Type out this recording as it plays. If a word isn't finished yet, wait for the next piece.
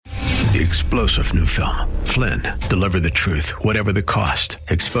the explosive new film, Flynn, Deliver the Truth, Whatever the Cost,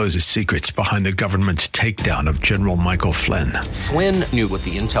 exposes secrets behind the government's takedown of General Michael Flynn. Flynn knew what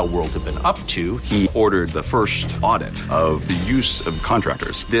the intel world had been up to. He ordered the first audit of the use of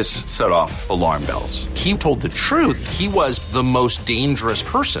contractors. This set off alarm bells. He told the truth. He was the most dangerous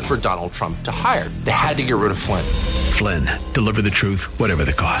person for Donald Trump to hire. They had to get rid of Flynn. Flynn, Deliver the Truth, Whatever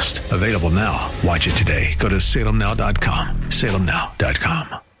the Cost. Available now. Watch it today. Go to salemnow.com.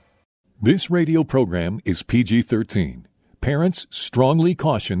 salemnow.com. This radio program is PG-13. Parents strongly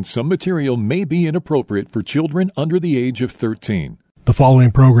caution some material may be inappropriate for children under the age of 13. The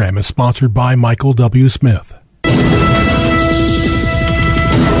following program is sponsored by Michael W. Smith. The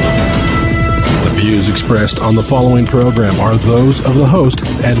views expressed on the following program are those of the host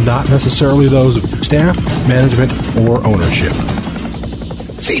and not necessarily those of staff, management, or ownership.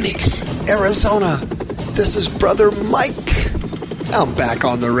 Phoenix, Arizona. This is Brother Mike. I'm back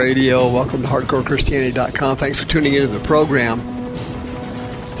on the radio. Welcome to HardcoreChristianity.com. Thanks for tuning into the program.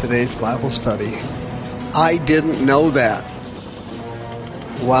 Today's Bible study. I didn't know that.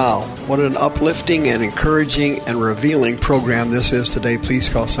 Wow, what an uplifting and encouraging and revealing program this is today. Please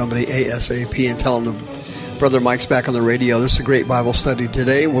call somebody ASAP and tell them Brother Mike's back on the radio. This is a great Bible study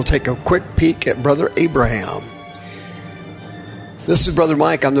today. We'll take a quick peek at Brother Abraham. This is Brother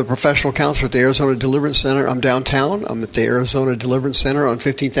Mike. I'm the professional counselor at the Arizona Deliverance Center. I'm downtown. I'm at the Arizona Deliverance Center on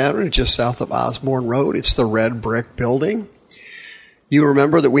 15th Avenue, just south of Osborne Road. It's the red brick building. You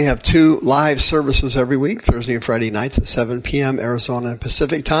remember that we have 2 live services every week, Thursday and Friday nights at 7 p.m. Arizona and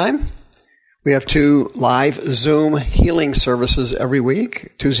Pacific time. We have 2 live Zoom healing services every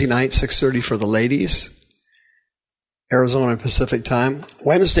week, Tuesday night, 6:30 for the ladies, Arizona and Pacific time.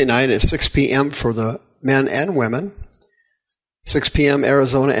 Wednesday night at 6 p.m. for the men and women. 6 p.m.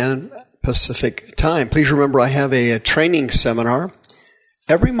 Arizona and Pacific time. Please remember I have a training seminar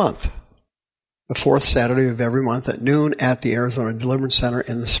every month, the 4th Saturday of every month at noon at the Arizona Deliverance Center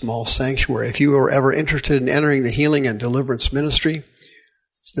in the small sanctuary. If you are ever interested in entering the healing and deliverance ministry,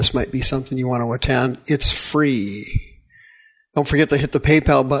 this might be something you want to attend. It's free. Don't forget to hit the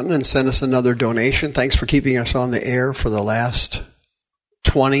PayPal button and send us another donation. Thanks for keeping us on the air for the last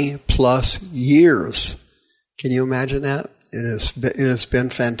 20 plus years. Can you imagine that? It has been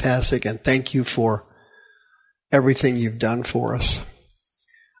fantastic, and thank you for everything you've done for us.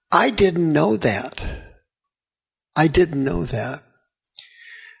 I didn't know that.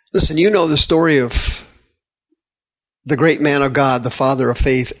 Listen, you know the story of the great man of God, the father of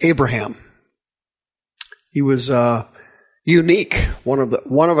faith, Abraham. He was a unique, one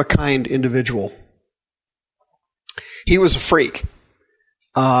of a kind individual. He was a freak.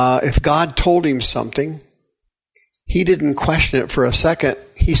 If God told him something, he didn't question it for a second.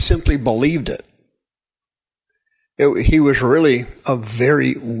 He simply believed it. He was really a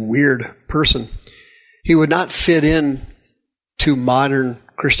very weird person. He would not fit in to modern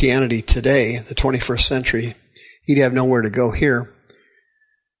Christianity today, the 21st century. He'd have nowhere to go here.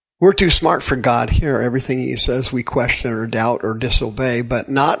 We're too smart for God here. Everything he says we question or doubt or disobey, but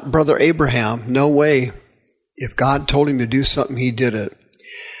not Brother Abraham. No way. If God told him to do something, he did it.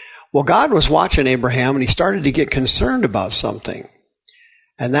 Well, God was watching Abraham, and he started to get concerned about something.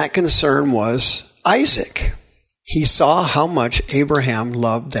 And that concern was Isaac. He saw how much Abraham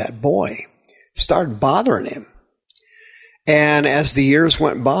loved that boy. It started bothering him. And as the years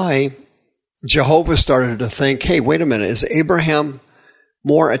went by, Jehovah started to think, hey, wait a minute, is Abraham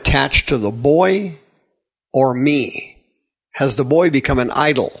more attached to the boy or me? Has the boy become an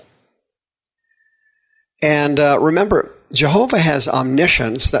idol? And remember, Jehovah has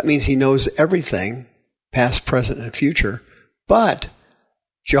omniscience. That means he knows everything, past, present, and future. But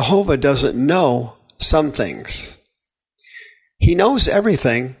Jehovah doesn't know some things. He knows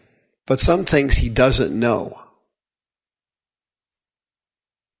everything, but some things he doesn't know.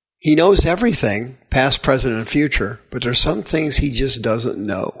 He knows everything, past, present, and future, but there's some things he just doesn't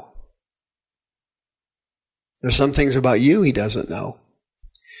know. There's some things about you he doesn't know.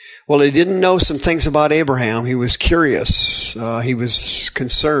 Well, he didn't know some things about Abraham. He was curious. He was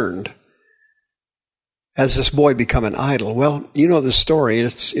concerned. Has this boy become an idol? Well, you know the story.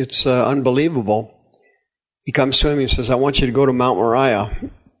 It's unbelievable. He comes to him and says, I want you to go to Mount Moriah.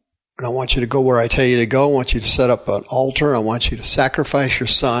 And I want you to go where I tell you to go. I want you to set up an altar. I want you to sacrifice your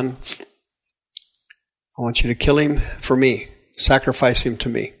son. I want you to kill him for me. Sacrifice him to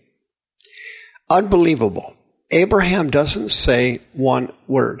me. Unbelievable. Abraham doesn't say one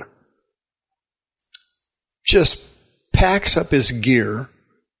word. Just packs up his gear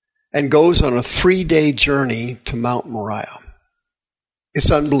and goes on a 3-day journey to Mount Moriah.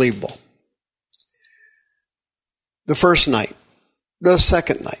 It's unbelievable. The first night, the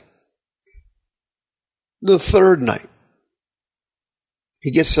second night, The third night,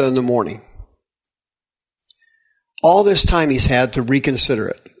 he gets there in the morning. All this time he's had to reconsider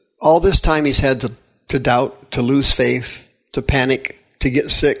it. All this time he's had to doubt, to lose faith, to panic, to get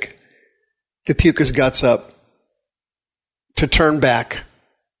sick, to puke his guts up, to turn back.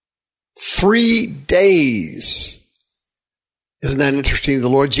 3 days. Isn't that interesting? The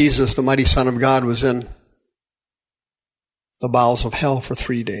Lord Jesus, the mighty Son of God, was in the bowels of hell for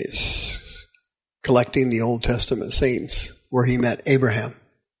 3 days, collecting the Old Testament saints where he met Abraham.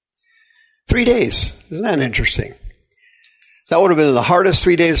 3 days. Isn't that interesting? That would have been the hardest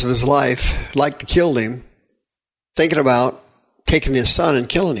 3 days of his life, like to kill him, thinking about taking his son and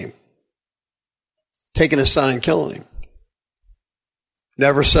killing him. Taking his son and killing him.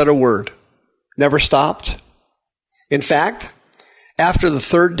 Never said a word. Never stopped. In fact, after the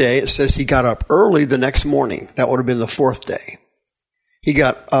third day, it says he got up early the next morning. That would have been the fourth day. He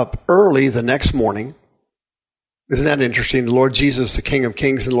got up early the next morning. Isn't that interesting? The Lord Jesus, the King of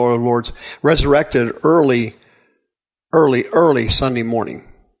Kings and Lord of Lords, resurrected early Sunday morning.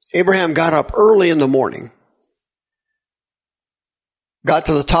 Abraham got up early in the morning, got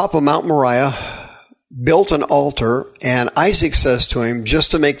to the top of Mount Moriah, built an altar, and Isaac says to him,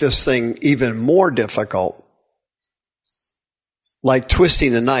 just to make this thing even more difficult, like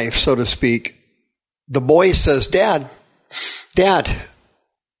twisting a knife, so to speak, the boy says, Dad,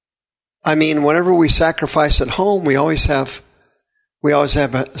 I mean, whenever we sacrifice at home, we always have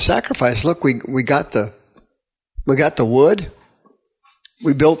a sacrifice. Look, we got the wood,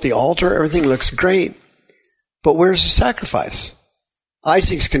 we built the altar, everything looks great, but where's the sacrifice?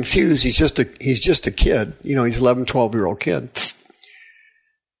 Isaac's confused. He's just a kid. You know, he's an 11, 12-year-old kid.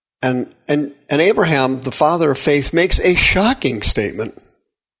 And Abraham, the father of faith, makes a shocking statement.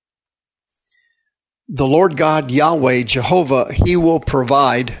 The Lord God, Yahweh, Jehovah, he will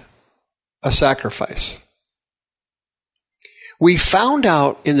provide a sacrifice. We found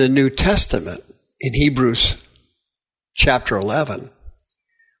out in the New Testament, in Hebrews chapter 11,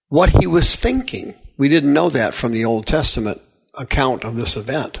 what he was thinking. We didn't know that from the Old Testament account of this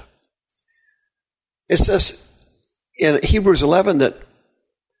event. It says in Hebrews 11 that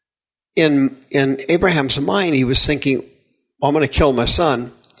in Abraham's mind, he was thinking, well, I'm going to kill my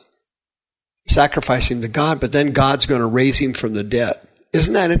son, sacrifice him to God, but then God's going to raise him from the dead.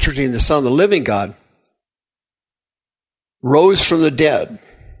 Isn't that interesting? The Son of the living God rose from the dead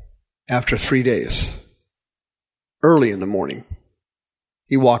after 3 days, early in the morning.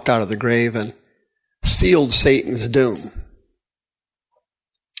 He walked out of the grave and sealed Satan's doom.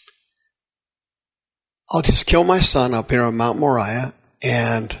 I'll just kill my son up here on Mount Moriah,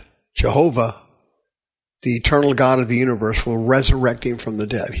 and Jehovah, the eternal God of the universe, will resurrect him from the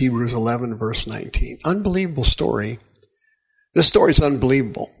dead. Hebrews 11, verse 19. Unbelievable story. This story is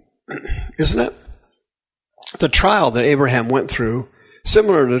unbelievable, isn't it? The trial that Abraham went through,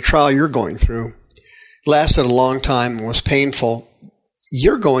 similar to the trial you're going through, lasted a long time and was painful.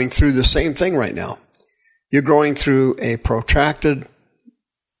 You're going through the same thing right now. You're going through a protracted,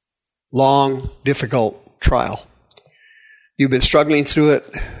 long, difficult trial. You've been struggling through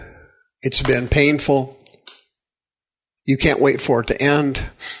it. It's been painful. You can't wait for it to end.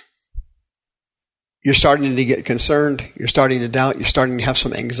 You're starting to get concerned. You're starting to doubt. You're starting to have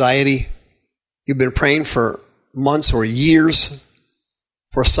some anxiety. You've been praying for months or years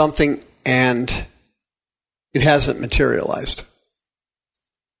for something, and it hasn't materialized.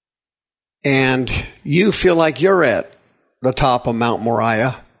 And you feel like you're at the top of Mount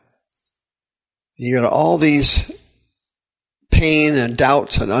Moriah. You got all these pain and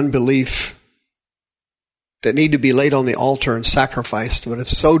doubts and unbelief that need to be laid on the altar and sacrificed, but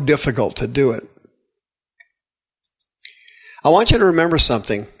it's so difficult to do it. I want you to remember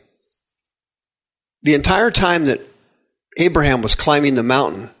something. The entire time that Abraham was climbing the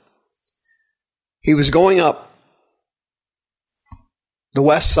mountain, he was going up the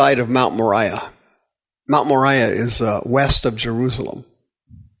west side of Mount Moriah. Mount Moriah is west of Jerusalem.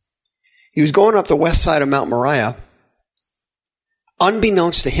 He was going up the west side of Mount Moriah.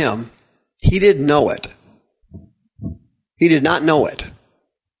 Unbeknownst to him, he didn't know it. He did not know it.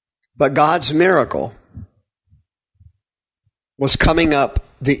 But God's miracle was coming up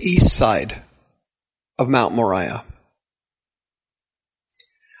the east side of Mount Moriah.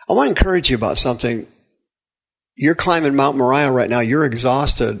 I want to encourage you about something. You're climbing Mount Moriah right now. You're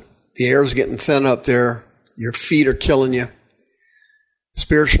exhausted. The air's getting thin up there. Your feet are killing you.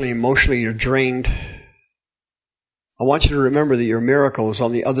 Spiritually, emotionally, you're drained. I want you to remember that your miracle is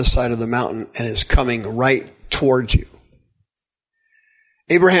on the other side of the mountain and is coming right towards you.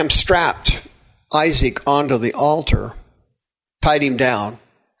 Abraham strapped Isaac onto the altar, tied him down,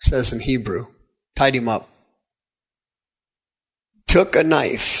 says in Hebrew, tied him up. took a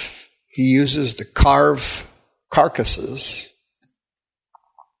knife. He uses to carve carcasses,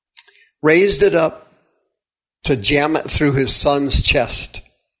 raised it up to jam it through his son's chest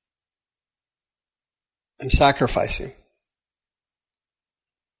and sacrifice him.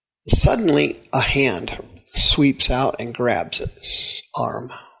 Suddenly, a hand sweeps out and grabs his arm.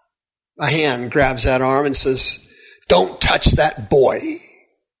 A hand grabs that arm and says, "Don't touch that boy.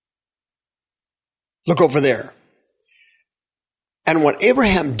 Look over there." And what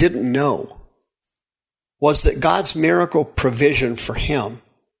Abraham didn't know was that God's miracle provision for him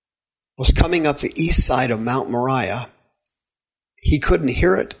was coming up the east side of Mount Moriah. He couldn't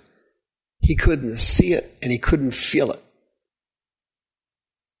hear it, he couldn't see it, and he couldn't feel it.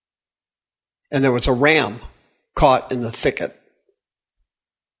 And there was a ram caught in the thicket.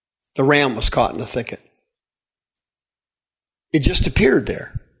 The ram was caught in the thicket. It just appeared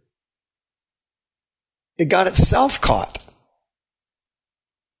there. It got itself caught.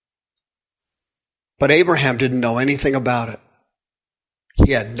 But Abraham didn't know anything about it.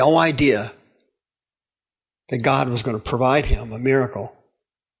 He had no idea that God was going to provide him a miracle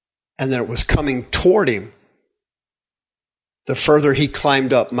and that it was coming toward him the further he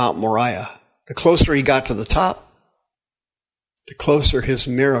climbed up Mount Moriah. The closer he got to the top, the closer his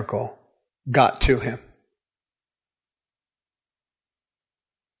miracle got to him.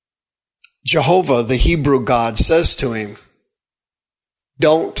 Jehovah, the Hebrew God, says to him,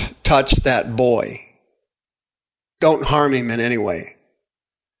 "Don't touch that boy. Don't harm him in any way.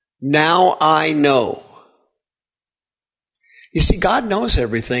 Now I know." You see, God knows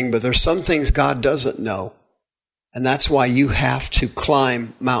everything, but there's some things God doesn't know. And that's why you have to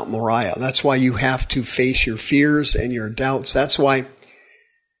climb Mount Moriah. That's why you have to face your fears and your doubts. That's why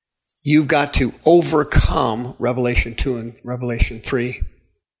you've got to overcome Revelation 2 and Revelation 3,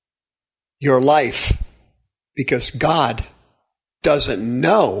 your life, because God doesn't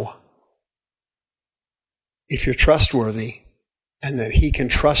know if you're trustworthy and that he can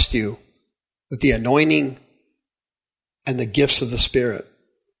trust you with the anointing and the gifts of the Spirit.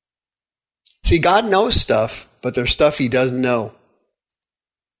 See, God knows stuff, but there's stuff he doesn't know.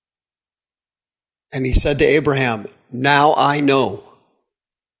 And he said to Abraham, "Now I know.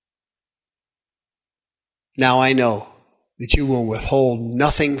 Now I know that you will withhold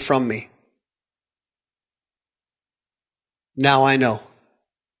nothing from me. Now I know."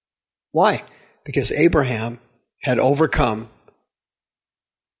 Why? Because Abraham had overcome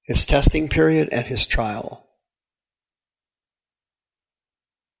his testing period and his trial.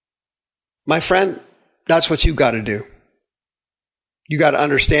 My friend, that's what you got to do. You got to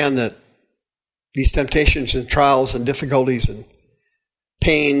understand that these temptations and trials and difficulties and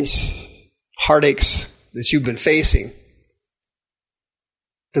pains, heartaches that you've been facing,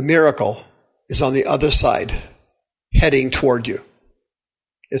 the miracle is on the other side, heading toward you.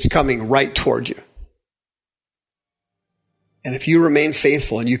 It's coming right toward you. And if you remain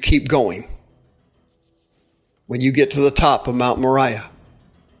faithful and you keep going, when you get to the top of Mount Moriah,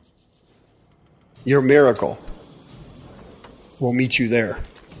 your miracle will meet you there.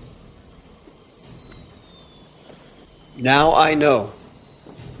 Now I know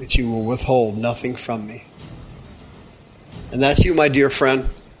that you will withhold nothing from me. And that's you, my dear friend.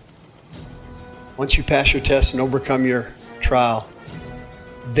 Once you pass your test and overcome your trial,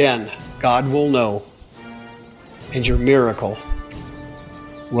 then God will know and your miracle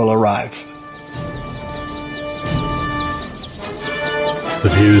will arrive. The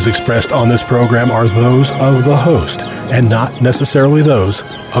views expressed on this program are those of the host and not necessarily those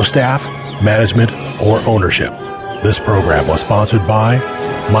of staff, management, or ownership. This program was sponsored by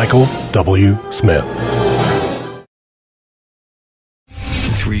Michael W. Smith.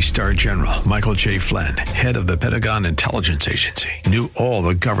 3-star General Michael J. Flynn, head of the Pentagon Intelligence Agency, knew all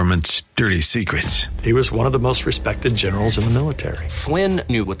the government's dirty secrets. He was one of the most respected generals in the military. Flynn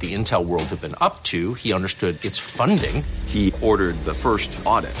knew what the intel world had been up to. He understood its funding. He ordered the first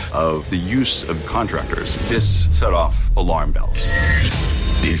audit of the use of contractors. This set off alarm bells.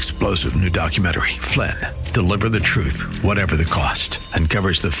 The explosive new documentary, Flynn, Deliver the Truth, Whatever the Cost,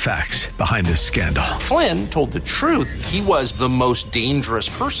 uncovers the facts behind this scandal. Flynn told the truth. He was the most dangerous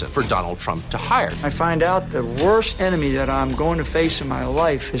person for Donald Trump to hire. I find out the worst enemy that I'm going to face in my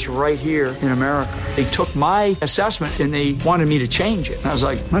life is right here in America. They took my assessment and they wanted me to change it. And I was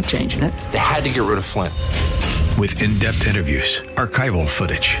like, I'm not changing it. They had to get rid of Flynn. With in-depth interviews, archival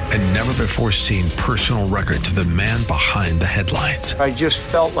footage, and never-before-seen personal records of the man behind the headlines. I just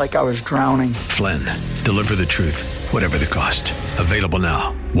felt like I was drowning. Flynn, Deliver the Truth, Whatever the Cost. Available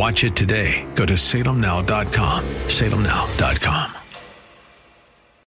now. Watch it today. Go to salemnow.com. salemnow.com.